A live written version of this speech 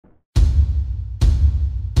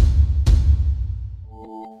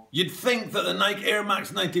You'd think that the Nike Air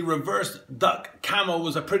Max 90 Reverse Duck Camo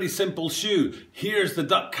was a pretty simple shoe. Here's the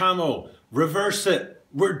Duck Camo, reverse it,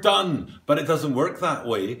 we're done. But it doesn't work that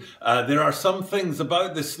way. There are some things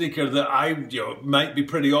about this sneaker that might be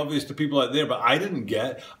pretty obvious to people out there, but I didn't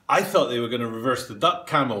get. I thought they were going to reverse the Duck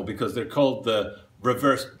Camo because they're called the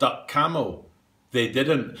Reverse Duck Camo. They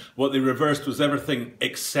didn't. What they reversed was everything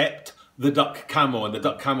except the Duck Camo, and the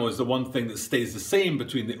Duck Camo is the one thing that stays the same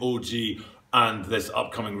between the OG and this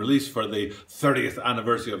upcoming release for the 30th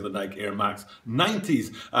anniversary of the Nike Air Max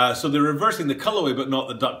 90s. So they're reversing the colorway but not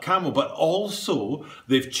the Duck Camo, but also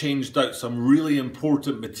they've changed out some really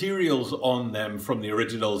important materials on them from the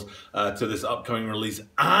originals to this upcoming release.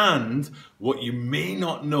 And what you may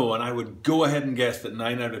not know, and I would go ahead and guess that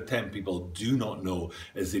 9 out of 10 people do not know,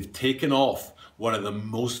 is they've taken off one of the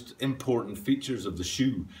most important features of the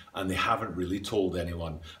shoe, and they haven't really told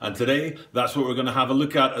anyone. And today, that's what we're going to have a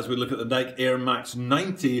look at as we look at the Nike Air Max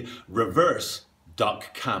 90 Reverse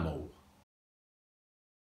Duck Camo.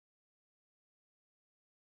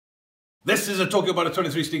 This is a Tokyo About a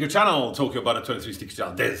 23 sneaker channel. Tokyo About a 23 sneaker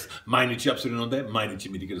channelです。毎日アップするので、毎日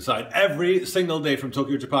見てください。Every single day from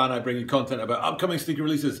Tokyo, Japan, I bring you content about upcoming sneaker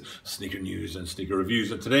releases, sneaker news, and sneaker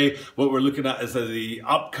reviews. And today, what we're looking at is the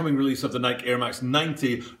upcoming release of the Nike Air Max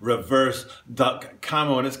 90 Reverse Duck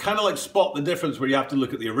Camo. And it's kind of like Spot the Difference, where you have to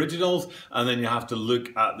look at the originals and then you have to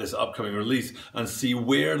look at this upcoming release and see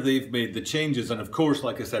where they've made the changes. And of course,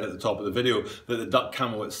 like I said at the top of the video, that the Duck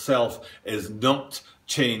Camo itself is not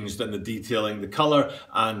changed, and the detailing, the color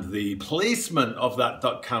and the placement of that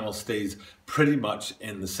Duck Camo stays pretty much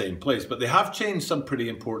in the same place. But they have changed some pretty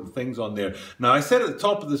important things on there. Now, I said at the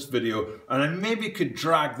top of this video, and I maybe could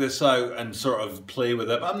drag this out and sort of play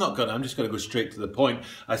with it, but I'm not gonna. I'm just gonna go straight to the point.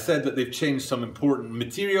 I said that they've changed some important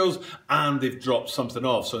materials and they've dropped something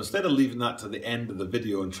off. So instead of leaving that to the end of the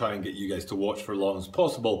video and try and get you guys to watch for as long as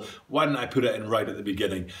possible, why don't I put it in right at the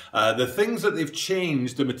beginning? The things that they've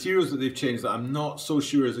changed, the materials that they've changed that I'm not so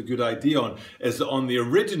sure is a good idea on, is that on the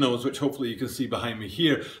originals, which hopefully you can see behind me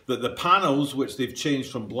here, that the panels, which they've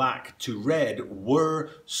changed from black to red, were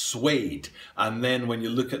suede. And then when you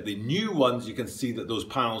look at the new ones, you can see that those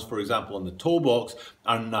panels, for example, on the toe box,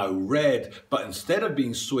 are now red, but instead of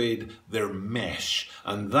being suede, they're mesh.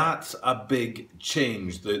 And that's a big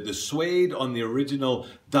change. The suede on the original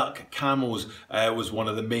Duck Camos was one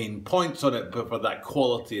of the main points on it, for that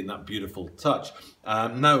quality and that beautiful touch.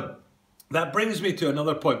 Now, that brings me to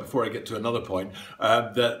another point before I get to another point,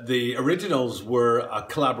 that the originals were a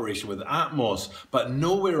collaboration with Atmos, but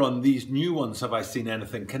nowhere on these new ones have I seen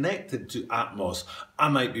anything connected to Atmos. I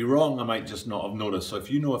might be wrong, I might just not have noticed. So if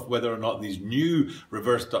you know whether or not these new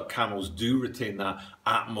Reverse Duck Camos do retain that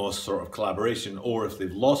Atmos sort of collaboration, or if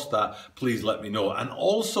they've lost that, please let me know. And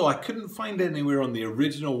also, I couldn't find anywhere on the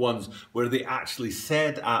original ones where they actually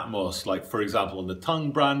said Atmos, like for example on the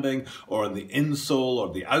tongue branding, or on the insole,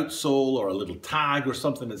 or the outsole, or a little tag or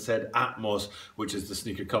something that said Atmos, which is the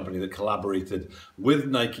sneaker company that collaborated with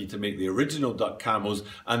Nike to make the original Duck Camos.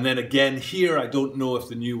 And then again here, I don't know if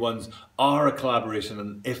the new ones are a collaboration,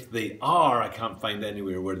 and if they are, I can't find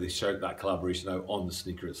anywhere where they shout that collaboration out on the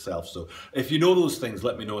sneaker itself. So if you know those things,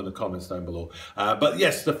 let me know in the comments down below. But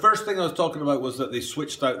yes, the first thing I was talking about was that they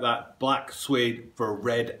switched out that black suede for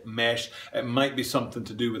red mesh. It might be something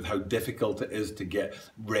to do with how difficult it is to get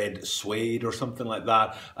red suede or something like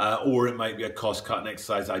that, or it might be a cost-cutting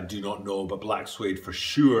exercise, I do not know, but black suede for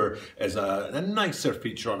sure is a nicer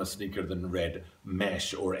feature on a sneaker than red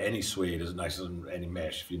mesh, or any suede is nicer than any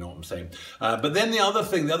mesh, if you know what I'm saying. But then the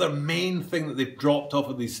other main thing that they've dropped off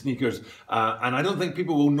of these sneakers, and I don't think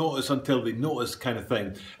people will notice until they notice kind of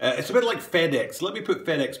thing, it's a bit like FedEx. Let me put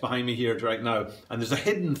FedEx behind me here right now, and there's a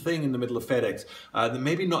hidden thing in the middle of FedEx that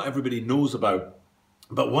maybe not everybody knows about.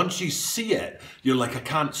 But once you see it, you're like, I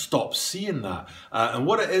can't stop seeing that. And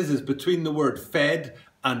what it is between the word Fed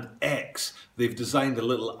and X, they've designed a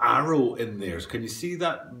little arrow in there. So can you see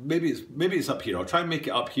that? Maybe it's up here. I'll try and make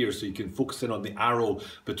it up here so you can focus in on the arrow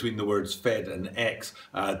between the words Fed and X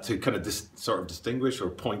to kind of sort of distinguish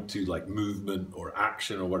or point to like movement or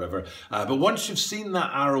action or whatever. But once you've seen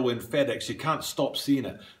that arrow in FedEx, you can't stop seeing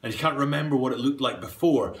it, and you can't remember what it looked like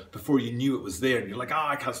before you knew it was there, and you're like,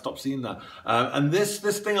 I can't stop seeing that. And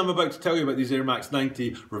this thing I'm about to tell you about, these Air Max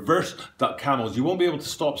 90 Reverse Duck Camos, you won't be able to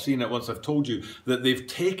stop seeing it once I've told you that they've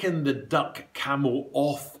taken the Duck Camo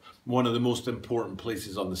off one of the most important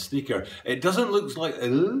places on the sneaker. It doesn't look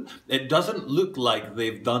like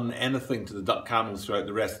they've done anything to the duck camos throughout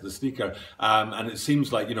the rest of the sneaker, and it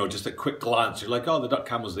seems like, you know, just a quick glance, you're like, oh, the duck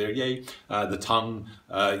camo's there, yay, the tongue,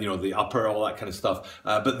 you know, the upper, all that kind of stuff.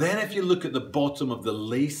 But then if you look at the bottom of the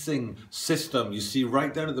lacing system, you see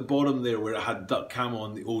right down at the bottom there where it had duck camo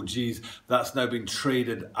on the OGs, that's now been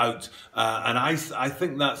traded out, and I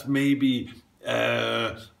think that's maybe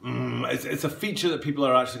it's a feature that people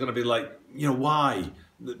are actually going to be like, you know, why?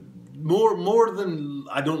 More than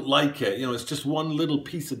I don't like it, you know, it's just one little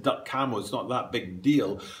piece of duck camo, it's not that big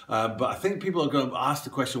deal, but I think people are going to ask the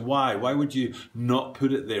question, why would you not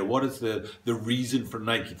put it there? What is the reason for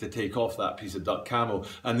Nike to take off that piece of duck camo?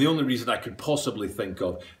 And the only reason I could possibly think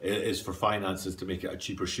of is for finances, to make it a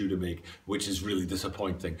cheaper shoe to make, which is really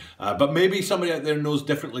disappointing. But maybe somebody out there knows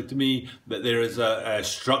differently to me, that there is a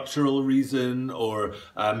structural reason, or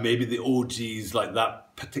maybe the OGs, like that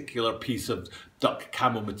particular piece of duck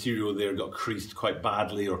camo material there, got creased quite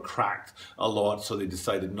badly or cracked a lot, so they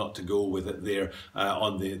decided not to go with it there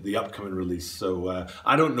on the upcoming release. So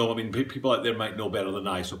I don't know, I mean, people out there might know better than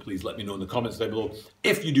I, so please let me know in the comments down below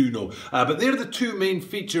if you do know. But they're the two main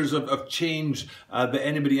features of change that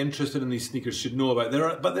anybody interested in these sneakers should know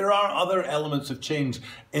about. But there are other elements of change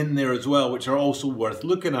in there as well, which are also worth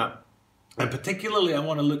looking at. And particularly I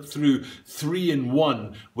want to look through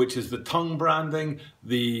 3-in-1, which is the tongue branding,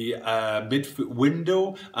 the midfoot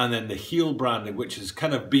window, and then the heel branding, which has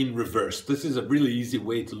kind of been reversed. This is a really easy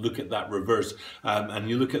way to look at that reverse. And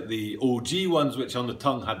you look at the OG ones, which on the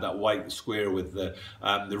tongue had that white square with the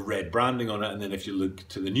red branding on it. And then if you look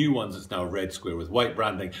to the new ones, it's now a red square with white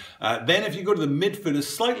branding. Then if you go to the midfoot, it's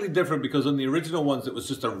slightly different, because on the original ones, it was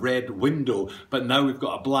just a red window, but now we've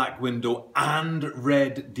got a black window and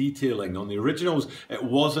red detailing. On the originals, it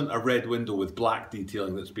wasn't a red window with black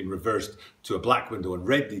detailing that's been reversed to a black window and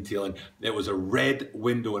red detailing. It was a red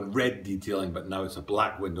window and red detailing, but now it's a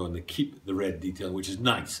black window, and they keep the red detailing, which is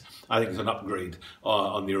nice. I think it's an upgrade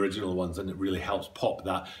on the original ones, and it really helps pop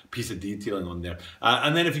that piece of detailing on there.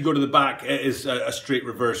 And then if you go to the back, it is a straight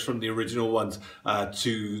reverse from the original ones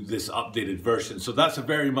to this updated version. So that's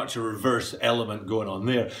very much a reverse element going on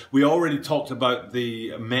there. We already talked about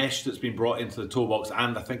the mesh that's been brought into the toe box,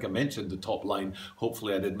 and I think I mentioned the top line.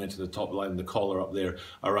 Hopefully I did mention the top line, the collar up there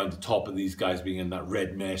around the top of these guys being in that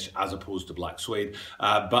red mesh as opposed to black suede.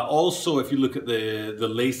 But also if you look at the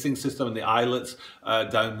lacing system and the eyelets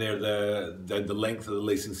down there, the length of the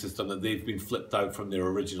lacing system, that they've been flipped out from their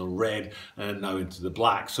original red and now into the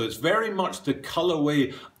black. So it's very much the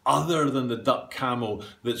colorway other than the duck camo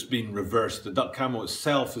that's been reversed. The duck camo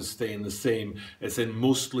itself is staying the same. It's in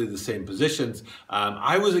mostly the same positions.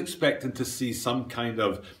 I was expecting to see some kind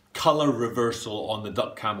of color reversal on the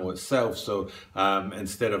duck camo itself, so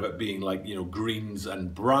instead of it being like, you know, greens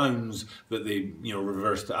and browns, that they, you know,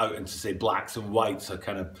 reversed it out into, say, blacks and whites, a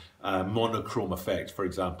kind of monochrome effect, for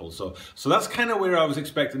example. So that's kind of where I was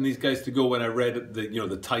expecting these guys to go when I read the, you know,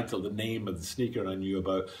 the title, the name of the sneaker, and I knew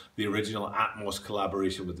about the original Atmos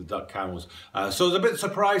collaboration with the duck camos. So I was a bit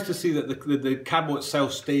surprised to see that the camo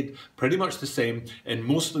itself stayed pretty much the same in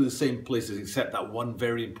mostly the same places, except that one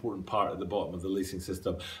very important part at the bottom of the lacing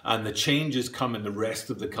system. And the changes come in the rest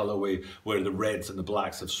of the colorway, where the reds and the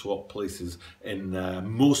blacks have swapped places in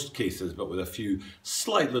most cases, but with a few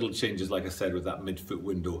slight little changes, like I said, with that midfoot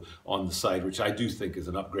window on the side, which I do think is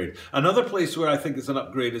an upgrade. Another place where I think it's an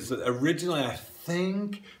upgrade is that originally I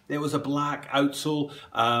think there was a black outsole,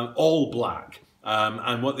 all black.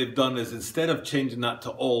 And what they've done is, instead of changing that to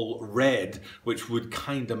all red, which would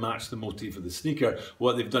kind of match the motif of the sneaker,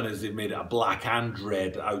 what they've done is they've made it a black and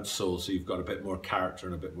red outsole, so you've got a bit more character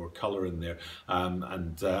and a bit more color in there.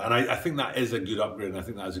 And I think that is a good upgrade, and I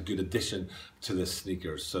think that is a good addition to this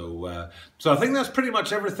sneaker. So I think that's pretty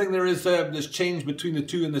much everything there is. There's change between the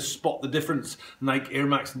two in this spot the difference Nike Air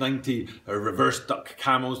Max 90 reverse duck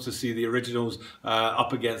camos to see the originals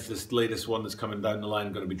up against this latest one that's coming down the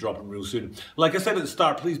line, going to be dropping real soon. Like I said at the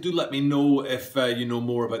start, please do let me know if you know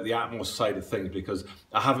more about the Atmos side of things, because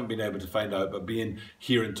I haven't been able to find out, but being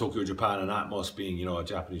here in Tokyo, Japan, and Atmos being, you know, a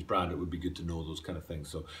Japanese brand, it would be good to know those kind of things.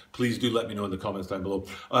 So please do let me know in the comments down below.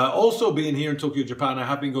 Also, being here in Tokyo, Japan, I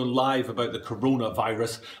have been going live about the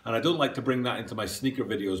coronavirus, and I don't like to bring that into my sneaker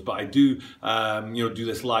videos, but I do, you know, do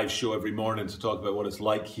this live show every morning to talk about what it's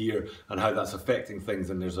like here and how that's affecting things.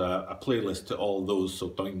 And there's a playlist to all those,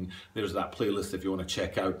 so there's that playlist if you want to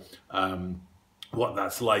check out what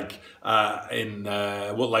that's like in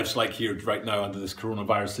what life's like here right now under this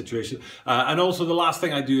coronavirus situation. And also the last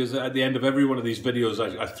thing I do is at the end of every one of these videos,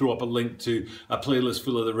 I throw up a link to a playlist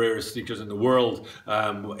full of the rarest sneakers in the world,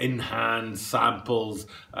 in-hand samples,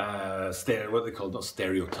 what are they called? Not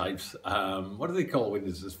stereotypes. What do they call when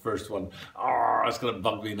there's this first one? Oh, it's going to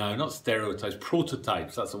bug me now. Not stereotypes,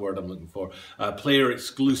 prototypes. That's the word I'm looking for. Player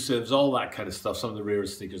exclusives, all that kind of stuff. Some of the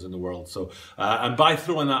rarest sneakers in the world. So, and by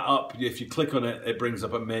throwing that up, if you click on it, it brings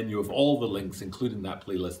up a menu of all the links, including that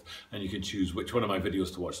playlist, and you can choose which one of my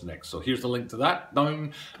videos to watch next. So here's the link to that.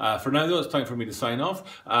 Down. For now, though, it's time for me to sign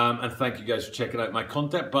off. And thank you guys for checking out my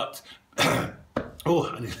content. But oh,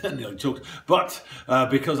 I nearly choked. But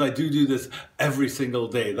because I do this every single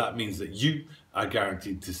day, that means that you are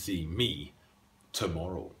guaranteed to see me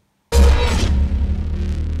tomorrow.